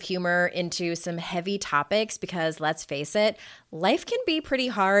my sense of humor into some heavy topics because, let's face it, Life can be pretty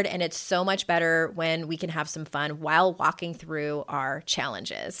hard, and it's so much better when we can have some fun while walking through our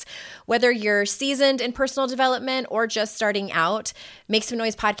challenges. Whether you're seasoned in personal development or just starting out, Make Some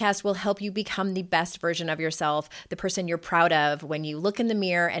Noise podcast will help you become the best version of yourself, the person you're proud of when you look in the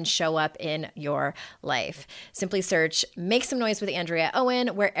mirror and show up in your life. Simply search Make Some Noise with Andrea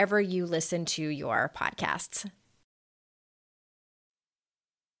Owen wherever you listen to your podcasts.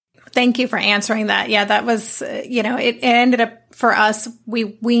 Thank you for answering that. Yeah, that was, it ended up for us,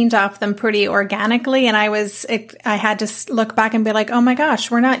 we weaned off them pretty organically. And I had to look back and be like, oh my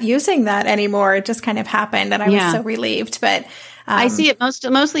gosh, we're not using that anymore. It just kind of happened. And I was so relieved. But I see it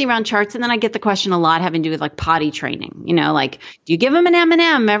mostly around charts. And then I get the question a lot having to do with like potty training, like, do you give them an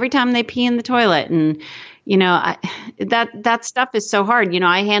M&M every time they pee in the toilet? And that stuff is so hard.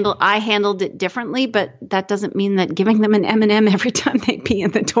 I handled it differently, but that doesn't mean that giving them an M&M every time they pee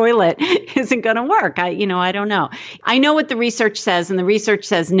in the toilet isn't going to work. I don't know. I know what the research says, and the research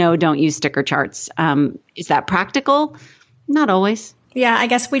says, no, don't use sticker charts. Is that practical? Not always. Yeah, I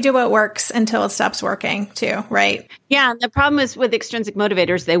guess we do what works until it stops working too, right? Yeah, and the problem is with extrinsic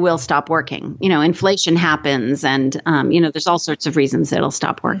motivators, they will stop working. Inflation happens, and there's all sorts of reasons that it'll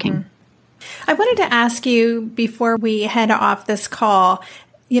stop working. Mm-hmm. I wanted to ask you before we head off this call,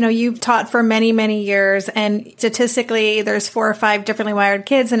 you've taught for many, many years, and statistically there's 4 or 5 differently wired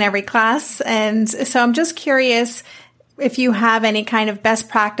kids in every class. And so I'm just curious if you have any kind of best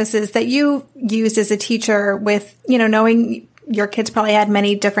practices that you used as a teacher with, knowing your kids probably had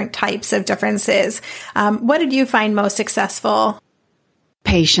many different types of differences. What did you find most successful?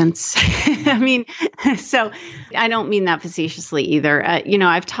 Patience. So I don't mean that facetiously either.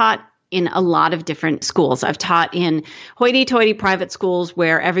 I've taught in a lot of different schools. I've taught in hoity-toity private schools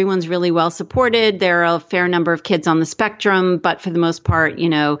where everyone's really well supported. There are a fair number of kids on the spectrum, but for the most part,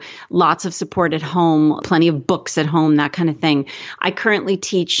 lots of support at home, plenty of books at home, that kind of thing. I currently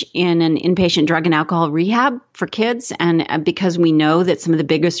teach in an inpatient drug and alcohol rehab for kids. And because we know that some of the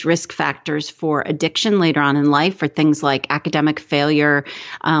biggest risk factors for addiction later on in life are things like academic failure,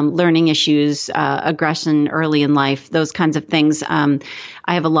 learning issues, aggression early in life, those kinds of things.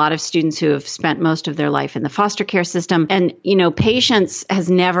 I have a lot of students who have spent most of their life in the foster care system. And, patience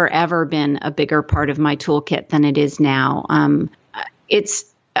has never, ever been a bigger part of my toolkit than it is now.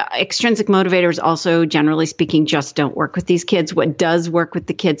 Extrinsic motivators also, generally speaking, just don't work with these kids. What does work with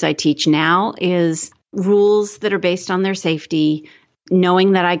the kids I teach now is rules that are based on their safety,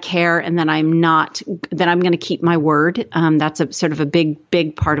 knowing that I care and that I'm going to keep my word. That's a sort of a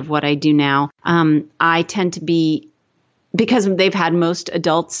big part of what I do now. I tend to be, because they've had most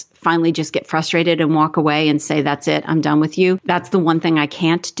adults finally just get frustrated and walk away and say, that's it, I'm done with you. That's the one thing I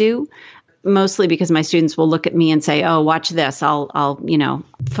can't do, mostly because my students will look at me and say, oh, watch this. I'll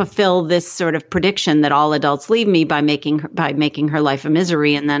fulfill this sort of prediction that all adults leave me by making her life a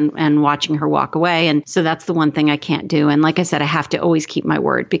misery and watching her walk away. And so that's the one thing I can't do. And like I said, I have to always keep my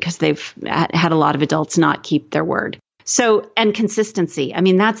word because they've had a lot of adults not keep their word. So, and consistency.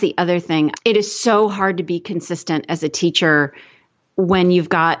 That's the other thing. It is so hard to be consistent as a teacher when you've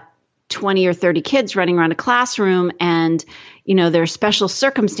got 20 or 30 kids running around a classroom and, there are special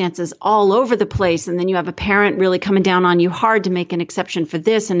circumstances all over the place. And then you have a parent really coming down on you hard to make an exception for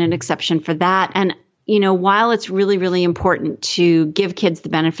this and an exception for that. And, while it's really, really important to give kids the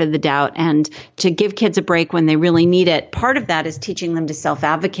benefit of the doubt and to give kids a break when they really need it, part of that is teaching them to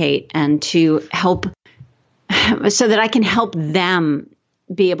self-advocate and to help so that I can help them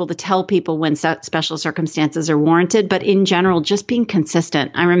be able to tell people when special circumstances are warranted. But in general, just being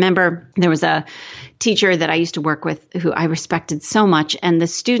consistent. I remember there was a teacher that I used to work with who I respected so much. And the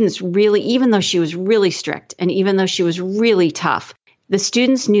students really, even though she was really strict and even though she was really tough, the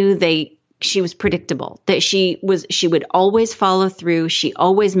students knew she was predictable, that she would always follow through. She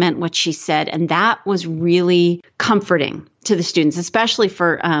always meant what she said. And that was really comforting to the students, especially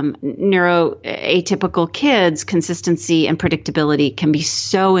for neuroatypical kids. Consistency and predictability can be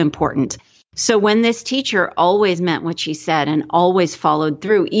so important. So when this teacher always meant what she said and always followed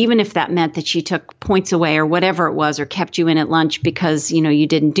through, even if that meant that she took points away or whatever it was, or kept you in at lunch because, you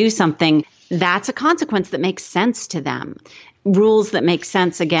didn't do something, that's a consequence that makes sense to them. Rules that make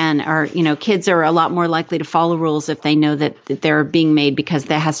sense, again, are, kids are a lot more likely to follow rules if they know that they're being made because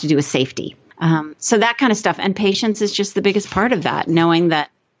that has to do with safety. So that kind of stuff. And patience is just the biggest part of that, knowing that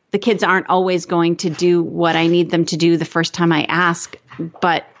the kids aren't always going to do what I need them to do the first time I ask,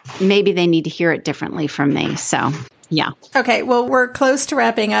 but maybe they need to hear it differently from me. So, yeah. Okay. Well, we're close to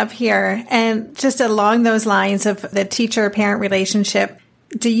wrapping up here. And just along those lines of the teacher-parent relationship,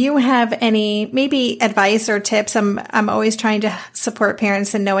 do you have any maybe advice or tips? I'm always trying to support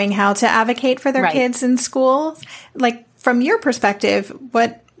parents in knowing how to advocate for their kids in school. Like, from your perspective,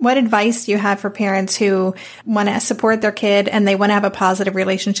 what advice do you have for parents who want to support their kid and they want to have a positive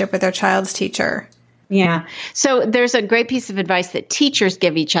relationship with their child's teacher? Yeah. So there's a great piece of advice that teachers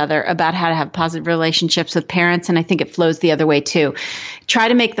give each other about how to have positive relationships with parents. And I think it flows the other way too. Try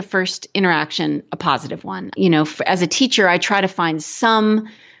to make the first interaction a positive one. As a teacher, I try to find some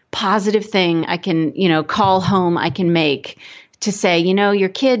positive thing I can, call home, I can make to say, your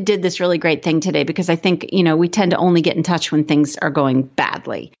kid did this really great thing today, because I think, we tend to only get in touch when things are going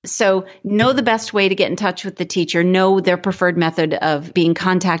badly. So know the best way to get in touch with the teacher, know their preferred method of being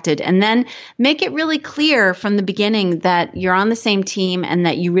contacted, and then make it really clear from the beginning that you're on the same team and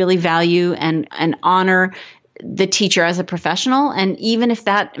that you really value and honor the teacher as a professional. And even if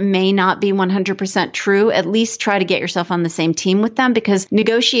that may not be 100% true, at least try to get yourself on the same team with them, because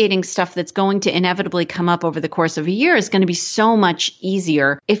negotiating stuff that's going to inevitably come up over the course of a year is going to be so much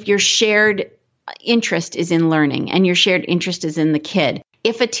easier if your shared interest is in learning and your shared interest is in the kid.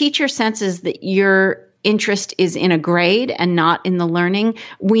 If a teacher senses that your interest is in a grade and not in the learning,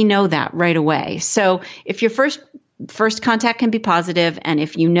 we know that right away. So if your first contact can be positive, and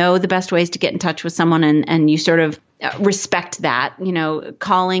if you know the best ways to get in touch with someone and you sort of respect that,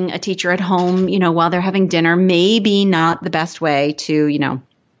 calling a teacher at home, while they're having dinner, maybe not the best way to,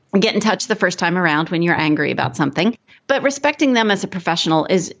 get in touch the first time around when you're angry about something. But respecting them as a professional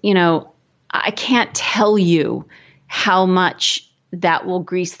is, I can't tell you how much that will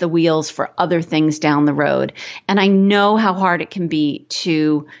grease the wheels for other things down the road. And I know how hard it can be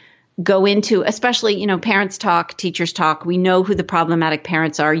to go into, especially, parents talk, teachers talk. We know who the problematic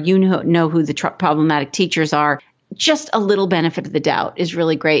parents are. You know who the problematic teachers are. Just a little benefit of the doubt is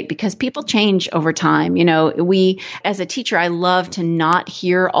really great, because people change over time. As a teacher, I love to not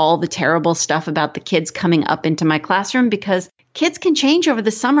hear all the terrible stuff about the kids coming up into my classroom, because kids can change over the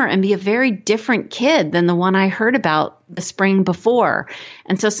summer and be a very different kid than the one I heard about the spring before.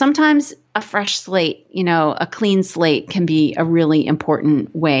 And so sometimes a fresh slate, a clean slate can be a really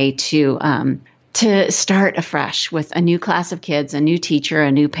important way to start afresh with a new class of kids, a new teacher,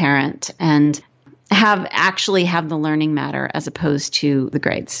 a new parent, and have the learning matter as opposed to the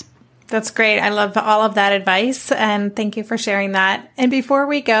grades. That's great. I love all of that advice, and thank you for sharing that. And before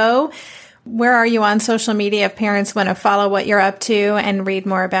we go, where are you on social media if parents want to follow what you're up to and read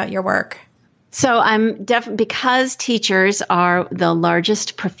more about your work? So I'm because teachers are the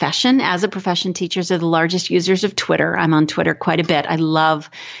largest profession. As a profession, teachers are the largest users of Twitter. I'm on Twitter quite a bit. I love,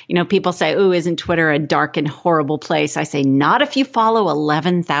 people say, "Ooh, isn't Twitter a dark and horrible place?" I say, not if you follow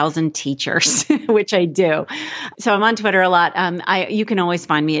 11,000 teachers, which I do. So I'm on Twitter a lot. You can always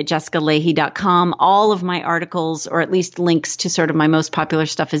find me at jessicalahey.com. All of my articles, or at least links to sort of my most popular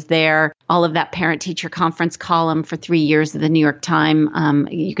stuff, is there. All of that parent-teacher conference column for 3 years of the New York Times,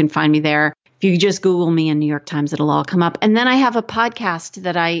 you can find me there. If you just Google me in New York Times, it'll all come up. And then I have a podcast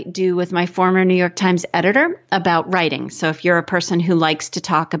that I do with my former New York Times editor about writing. So if you're a person who likes to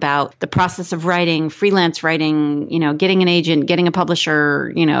talk about the process of writing, freelance writing, getting an agent, getting a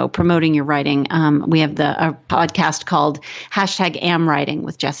publisher, promoting your writing, we have a podcast called #AmWriting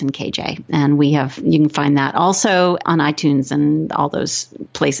with Jess and KJ. And you can find that also on iTunes and all those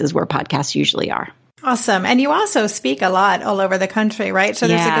places where podcasts usually are. Awesome. And you also speak a lot all over the country, right? So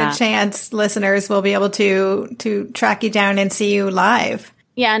there's a good chance listeners will be able to track you down and see you live.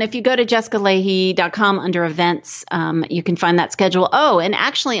 Yeah. And if you go to jessicalahey.com under events, you can find that schedule. Oh, and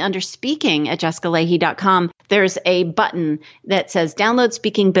actually under speaking at jessicalahey.com, there's a button that says download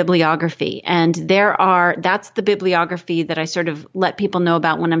speaking bibliography. And that's the bibliography that I sort of let people know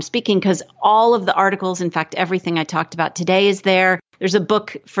about when I'm speaking, because all of the articles, in fact, everything I talked about today is there. There's a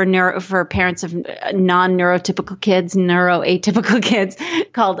book for parents of non-neurotypical kids, neuroatypical kids,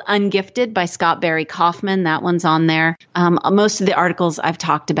 called Ungifted by Scott Barry Kaufman. That one's on there. Most of the articles I've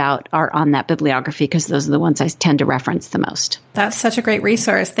talked about are on that bibliography, because those are the ones I tend to reference the most. That's such a great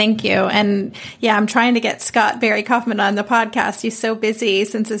resource. Thank you. And yeah, I'm trying to get Scott Barry Kaufman on the podcast. He's so busy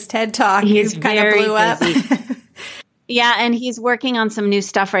since his TED Talk. He's kind of blew up. Yeah, and he's working on some new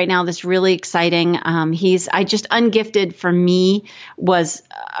stuff right now that's really exciting. Ungifted for me was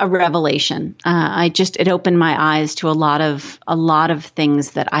a revelation. It opened my eyes to a lot of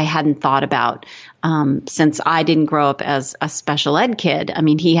things that I hadn't thought about since I didn't grow up as a special ed kid. I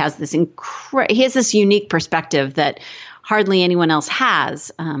mean, he has this unique perspective that hardly anyone else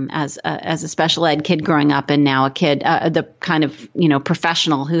has as a special ed kid growing up, and now a kid, the kind of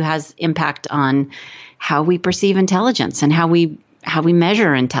professional who has impact on how we perceive intelligence and how we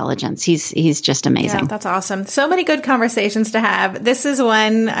measure intelligence. He's just amazing. Yeah, that's awesome. So many good conversations to have. This is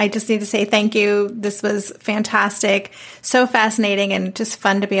one I just need to say thank you. This was fantastic, so fascinating, and just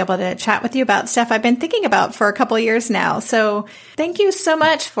fun to be able to chat with you about stuff I've been thinking about for a couple of years now. So thank you so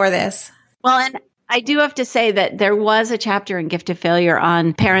much for this. Well, and I do have to say that there was a chapter in Gift of Failure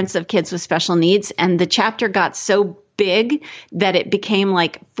on parents of kids with special needs, and the chapter got so big that it became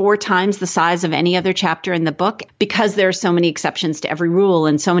like 4 times the size of any other chapter in the book, because there are so many exceptions to every rule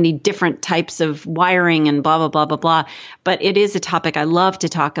and so many different types of wiring and blah, blah, blah, blah, blah. But it is a topic I love to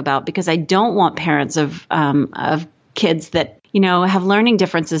talk about, because I don't want parents of kids that, have learning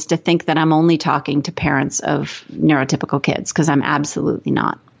differences to think that I'm only talking to parents of neurotypical kids, because I'm absolutely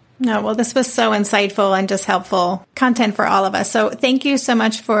not. No, well, this was so insightful and just helpful content for all of us. So thank you so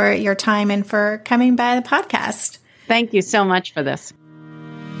much for your time and for coming by the podcast. Thank you so much for this.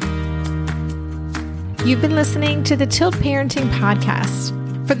 You've been listening to the Tilt Parenting Podcast.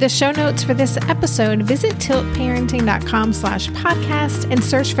 For the show notes for this episode, visit tiltparenting.com/podcast and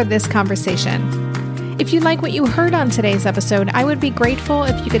search for this conversation. If you like what you heard on today's episode, I would be grateful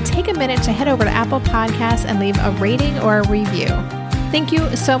if you could take a minute to head over to Apple Podcasts and leave a rating or a review. Thank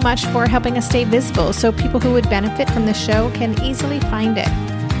you so much for helping us stay visible so people who would benefit from the show can easily find it.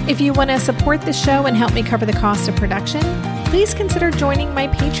 If you want to support the show and help me cover the cost of production, please consider joining my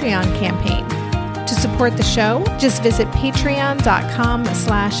Patreon campaign. To support the show, just visit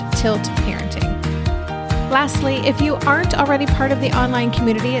patreon.com/tiltparenting. Lastly, if you aren't already part of the online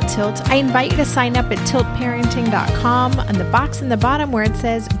community at Tilt, I invite you to sign up at tiltparenting.com on the box in the bottom where it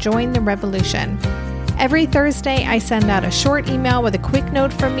says Join the Revolution. Every Thursday, I send out a short email with a quick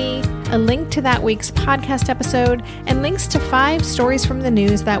note from me, a link to that week's podcast episode, and links to 5 stories from the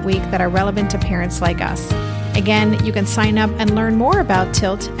news that week that are relevant to parents like us. Again, you can sign up and learn more about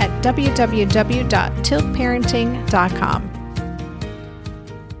Tilt at www.tiltparenting.com.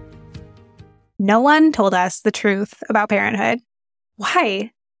 No one told us the truth about parenthood. Why?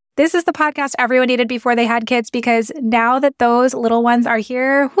 This is the podcast everyone needed before they had kids, because now that those little ones are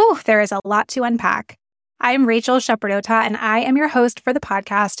here, there is a lot to unpack. I'm Rachel Shepardota, and I am your host for the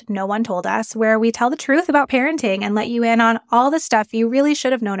podcast No One Told Us, where we tell the truth about parenting and let you in on all the stuff you really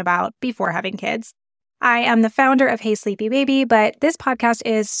should have known about before having kids. I am the founder of Hey Sleepy Baby, but this podcast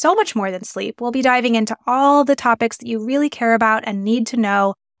is so much more than sleep. We'll be diving into all the topics that you really care about and need to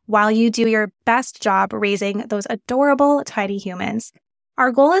know while you do your best job raising those adorable, tiny humans.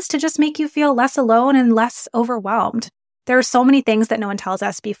 Our goal is to just make you feel less alone and less overwhelmed. There are so many things that no one tells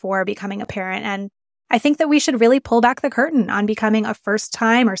us before becoming a parent, and I think that we should really pull back the curtain on becoming a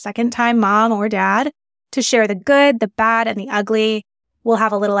first-time or second-time mom or dad to share the good, the bad, and the ugly. We'll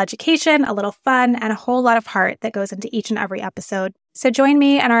have a little education, a little fun, and a whole lot of heart that goes into each and every episode. So join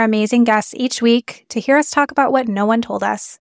me and our amazing guests each week to hear us talk about what no one told us.